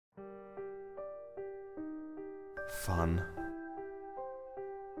Fun.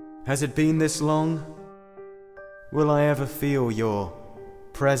 Has it been this long? Will I ever feel your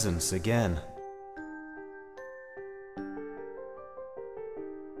presence again?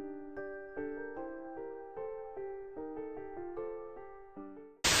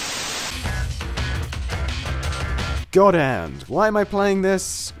 God Hand. Why am I playing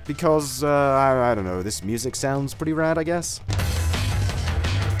this? Because, I don't know, this music sounds pretty rad, I guess.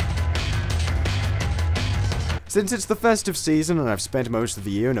 Since it's the festive season and I've spent most of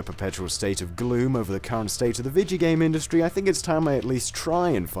the year in a perpetual state of gloom over the current state of the video game industry, I think it's time I at least try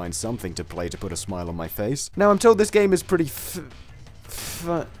and find something to play to put a smile on my face. Now, I'm told this game is pretty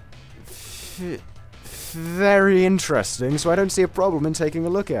very interesting, so I don't see a problem in taking a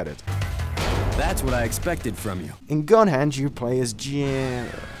look at it. That's what I expected from you. In God Hand, you play as You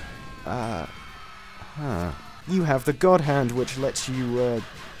have the God Hand, which lets you,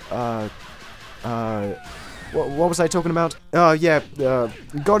 What was I talking about?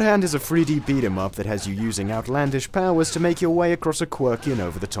 God Hand is a 3D beat-em-up that has you using outlandish powers to make your way across a quirky and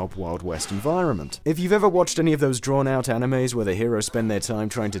over-the-top Wild West environment. If you've ever watched any of those drawn-out animes where the heroes spend their time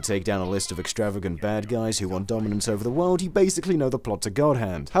trying to take down a list of extravagant bad guys who want dominance over the world, you basically know the plot to God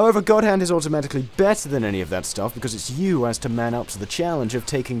Hand. However, God Hand is automatically better than any of that stuff because it's you who has to man up to the challenge of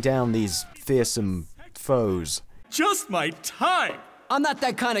taking down these fearsome foes. Just my type! I'm not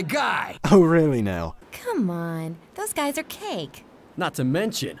that kind of guy! Oh, really now? Come on, those guys are cake. Not to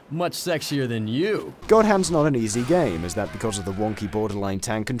mention, much sexier than you. God Hand's not an easy game. Is that because of the wonky borderline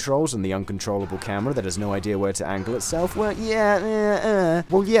tank controls and the uncontrollable camera that has no idea where to angle itself? Well,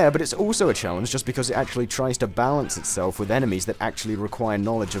 yeah, but it's also a challenge just because it actually tries to balance itself with enemies that actually require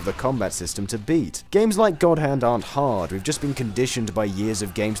knowledge of the combat system to beat. Games like God Hand aren't hard. We've just been conditioned by years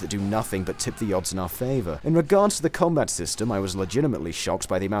of games that do nothing but tip the odds in our favor. In regards to the combat system, I was legitimately shocked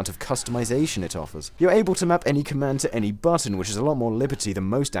by the amount of customization it offers. You're able to map any command to any button, which is a lot more liberty than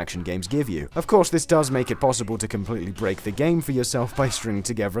most action games give you. Of course, this does make it possible to completely break the game for yourself by stringing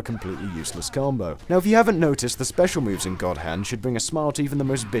together a completely useless combo. Now, if you haven't noticed, the special moves in God Hand should bring a smile to even the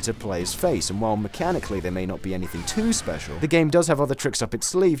most bitter player's face, and while mechanically they may not be anything too special, the game does have other tricks up its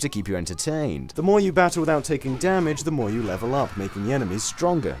sleeve to keep you entertained. The more you battle without taking damage, the more you level up, making the enemies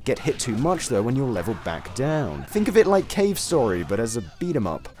stronger. Get hit too much though and you'll level back down. Think of it like Cave Story, but as a beat 'em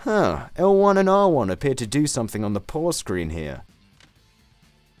up. L1 and R1 appear to do something on the pause screen here.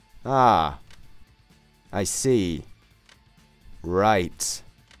 Ah, I see. Right.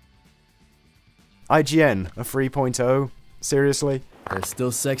 IGN, a 3.0? Seriously? They're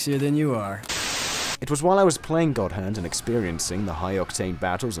still sexier than you are. It was while I was playing God Hand and experiencing the high-octane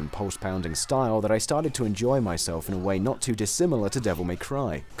battles and pulse-pounding style that I started to enjoy myself in a way not too dissimilar to Devil May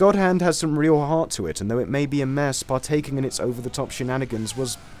Cry. God Hand has some real heart to it, and though it may be a mess, partaking in its over-the-top shenanigans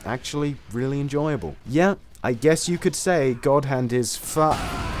was actually really enjoyable. Yeah, I guess you could say God Hand is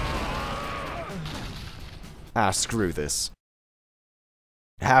screw this.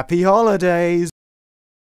 Happy holidays!